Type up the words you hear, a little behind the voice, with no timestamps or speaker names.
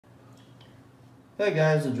Hey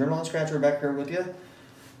guys, the Adrenaline Scratcher back here with you.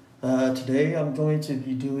 Today I'm going to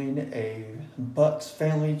be doing a Bucks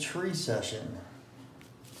family tree session.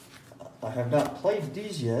 I have not played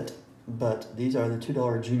these yet, but these are the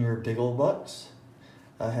 $2 Junior Big Ol' Bucks.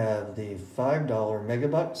 I have the $5 Mega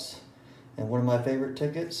Bucks, and one of my favorite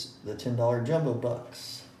tickets, the $10 Jumbo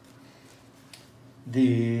Bucks.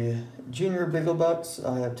 The Junior Big Ol' Bucks,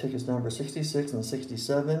 I have tickets number 66 and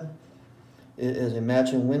 67. It is a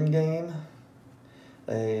match and win game.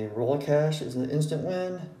 A roll of cash is an instant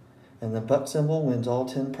win, and the buck symbol wins all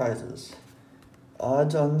 10 prizes.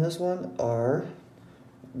 Odds on this one are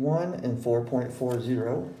 1 in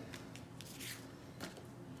 4.40.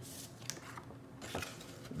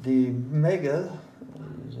 The Mega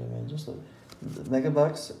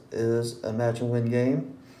Bucks is a match and win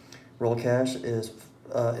game. Roll cash is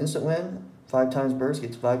instant win. 5 times burst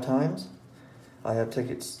gets 5 times. I have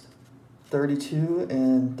tickets 32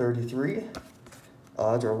 and 33.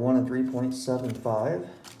 Odds are 1 in 3.75.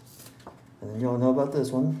 And then you all know about this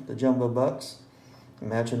one, the Jumbo Bucks.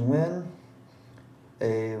 Match and win.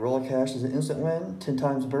 A roll of cash is an instant win. 10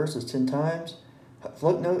 times burst is 10 times.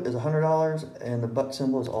 Float note is $100, and the buck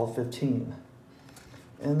symbol is all 15.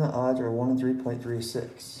 And the odds are 1 in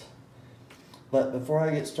 3.36. But before I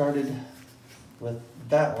get started with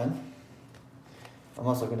that one, I'm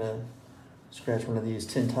also going to scratch one of these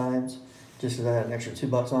 10 times just because I had an extra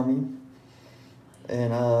 $2 on me.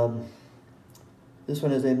 And this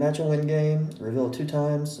one is a match and win game. Reveal 2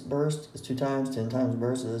 times burst is 2 times, 10 times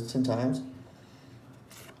burst is 10 times.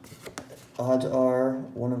 Odds are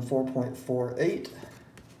 1 in 4.48.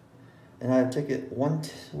 And I have ticket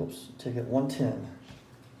 110.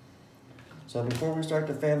 So before we start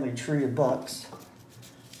the family tree of bucks,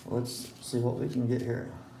 let's see what we can get here.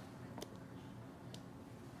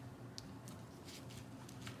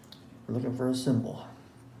 We're looking for a symbol.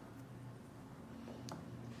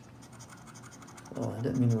 Oh, I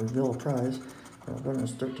didn't mean to reveal a prize.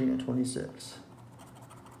 Bonus 13 and 26.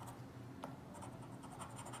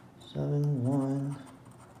 7, 1.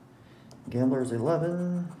 Gamblers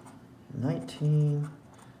 11, 19,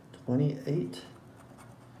 28,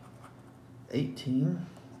 18,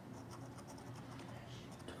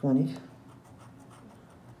 20,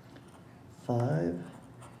 5.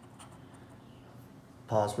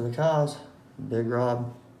 Pause for the cause. Big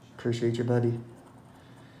Rob, appreciate you, buddy.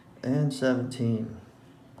 And 17.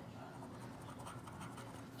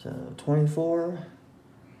 So 24.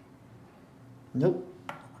 Nope.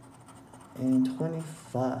 And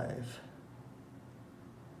 25.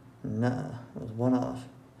 Nah, it was 1 off.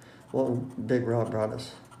 Well, Big Rob brought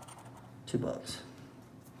us $2.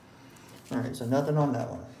 Alright, so nothing on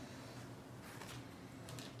that one.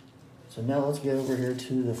 So now let's get over here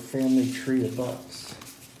to the family tree of bucks.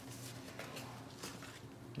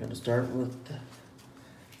 I'm going to start with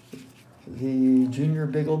the Junior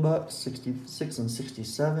Big Ol' Bucks, 66 and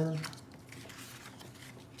 67.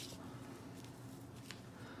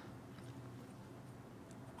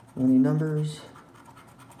 Winning numbers.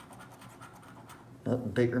 Oh,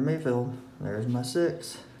 Baker Mayfield. There's my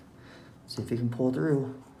 6. See if he can pull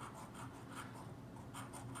through.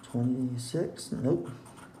 26. Nope.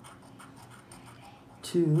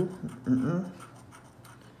 2.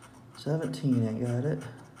 17. I got it.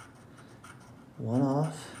 1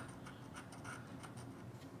 off.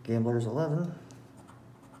 Gamblers 11.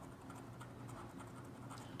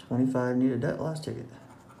 25 needed that last ticket.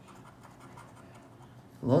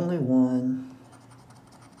 Lonely 1.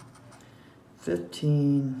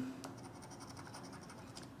 15.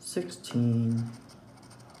 16.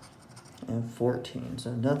 And 14.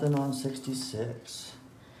 So nothing on 66.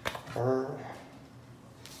 So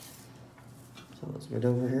let's get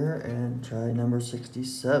over here and try number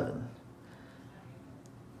 67.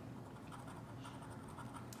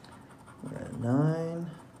 We got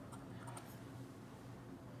 9.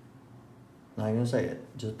 Not even gonna say it,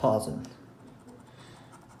 just pausing.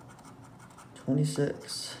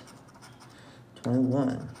 26,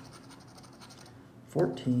 21,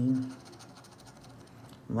 14,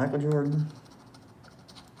 Michael Jordan,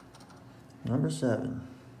 number 7,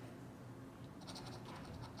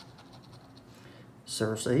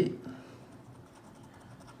 Source 8,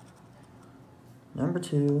 number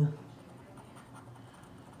 2,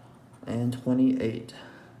 and 28.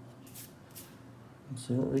 Let's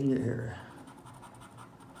see what we get here.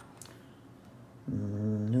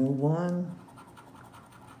 No 1.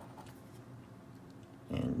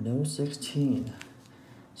 And no 16.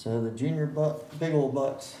 So the Junior Big Ol'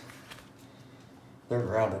 Bucks, they're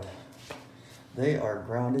grounded. They are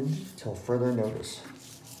grounded till further notice.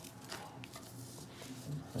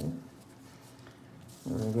 Okay.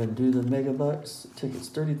 We're gonna go ahead and do the Mega Bucks. Tickets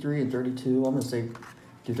 33 and 32. I'm gonna say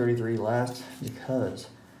do 33 last because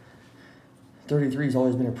 33 has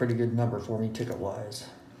always been a pretty good number for me ticket-wise.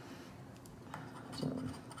 So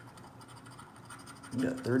we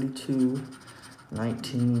got 32,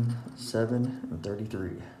 19, 7, and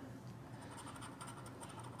 33.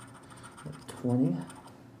 20,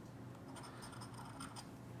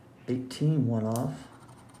 18 one off,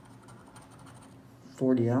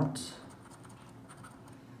 40 ounce,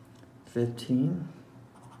 15,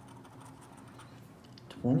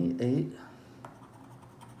 28,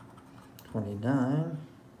 29,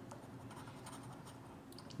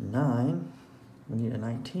 9, we need a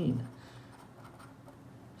 19,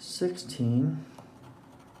 16,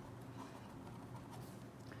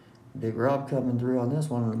 Big Rob coming through on this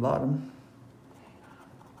one on the bottom,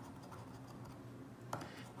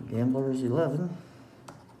 Gamblers 11,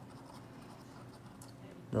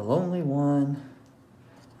 The Lonely One,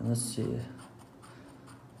 and let's see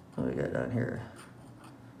what we got down here.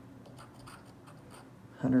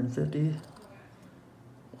 150.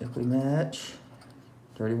 If we match,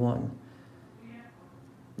 31.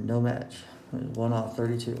 No match. One off,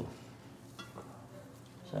 32.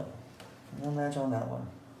 So, no match on that one.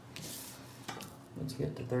 Let's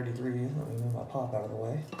get to 33. Let me move my pop out of the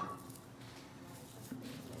way.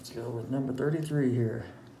 Let's go with number 33 here.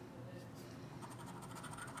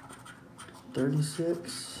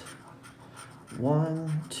 36,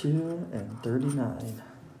 1, 2, and 39.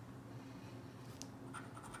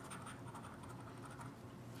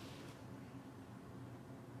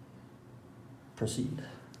 Proceed.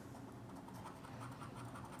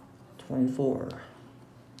 24,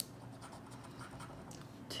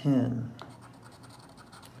 10,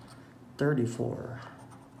 34,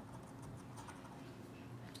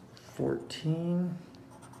 14,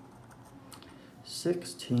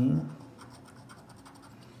 16,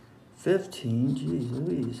 15, geez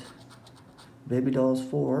Louise, Baby Dolls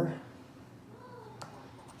 4,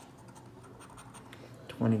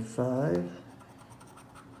 25,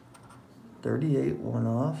 38, one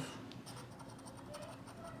off,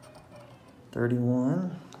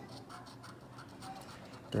 31,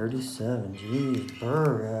 37, geez,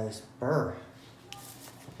 burr guys, burr.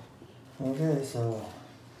 Okay, so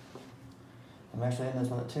I'm actually in this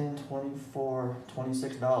one at $10, $24,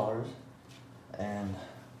 $26, and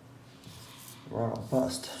we're on a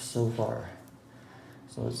bust so far.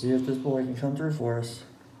 So let's see if this boy can come through for us.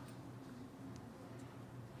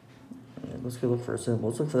 Yeah, let's go look for a symbol.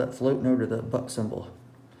 Let's look for that float note or the buck symbol.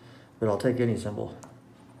 But I'll take any symbol.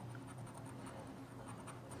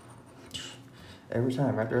 Every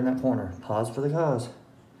time, right there in that corner. Pause for the cause.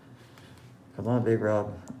 Come on, Big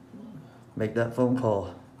Rob. Make that phone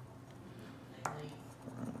call.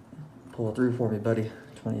 Pull it through for me, buddy.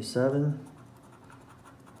 27.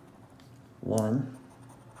 1.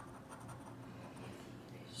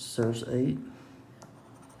 Surfs 8.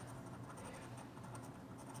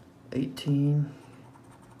 18.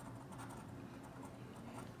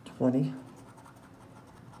 20.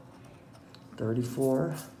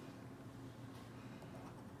 34.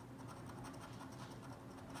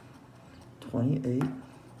 28.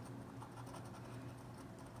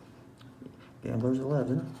 Gamblers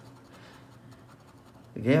 11.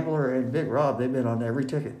 The Gambler and Big Rob, they've been on every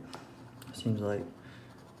ticket. Seems like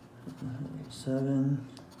 7,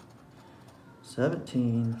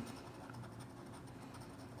 17,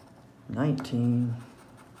 19,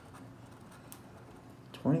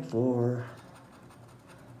 24,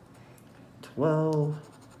 12,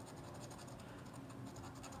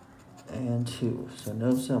 and 2. So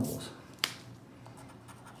no symbols.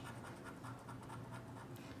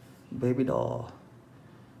 Baby Doll.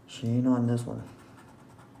 She ain't on this one.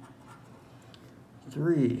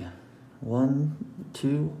 3. 1,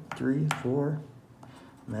 2, 3, 4.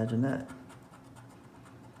 Imagine that.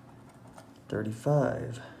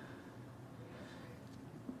 35.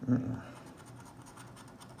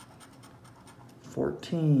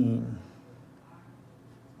 14.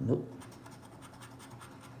 Nope.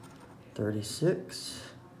 36.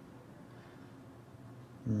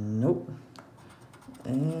 Nope.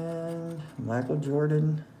 And Michael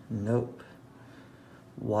Jordan. Nope.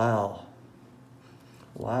 Wow.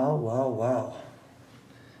 Wow, wow, wow.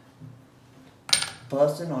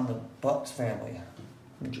 Busting on the Bucks family.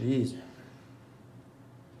 Jeez.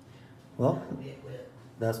 Well,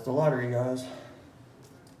 that's the lottery, guys.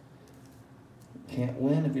 Can't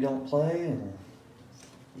win if you don't play, and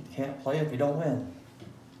you can't play if you don't win.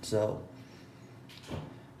 So,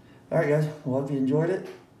 alright guys, well if you enjoyed it,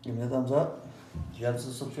 give me a thumbs up. If you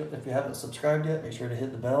haven't subscribed yet, make sure to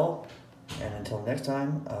hit the bell And until next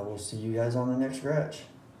time, I will see you guys on the next scratch.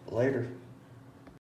 Later.